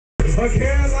a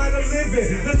Carolina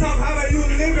living. Let's talk how about you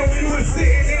living when you was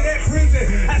sitting in that prison.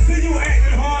 I see you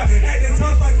acting hard, acting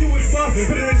tough like you was tough,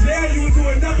 but in the jail you was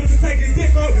doing nothing to take a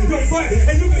dick off your butt.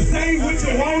 And you can say what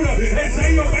you wanna and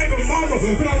say your baby mama,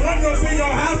 but I run up in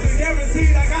your house and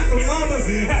guaranteed I got the numbers.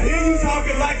 I hear you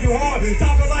talking like you hard,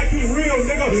 talking like you real,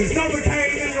 nigga. Never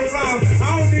came in your rhyme. I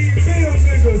don't need real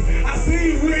niggas. I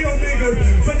see real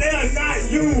niggas, but they are not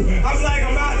you. I'm like,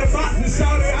 I'm out the box and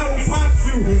shout it, I will pop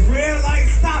you. Red light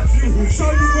stop you,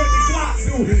 show you what the Glock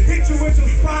do. Hit you with your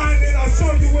spine and I'll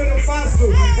show you with a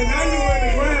fossil. And now you in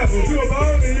the ground, you a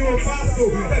bone and you a fossil.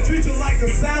 That treat you like a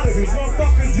salad,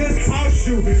 motherfucker just toss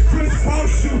you. Chris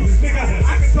cross you, nigga,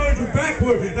 I can turn you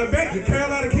backward. And make the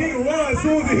Carolina King run as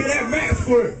soon as he hear that match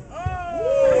for it.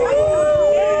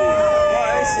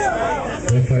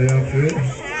 That's how y'all feel?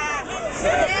 That's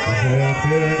how y'all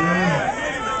feel right now?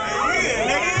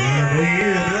 Yeah, they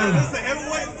here now.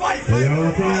 What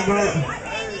y'all talking about?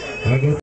 I go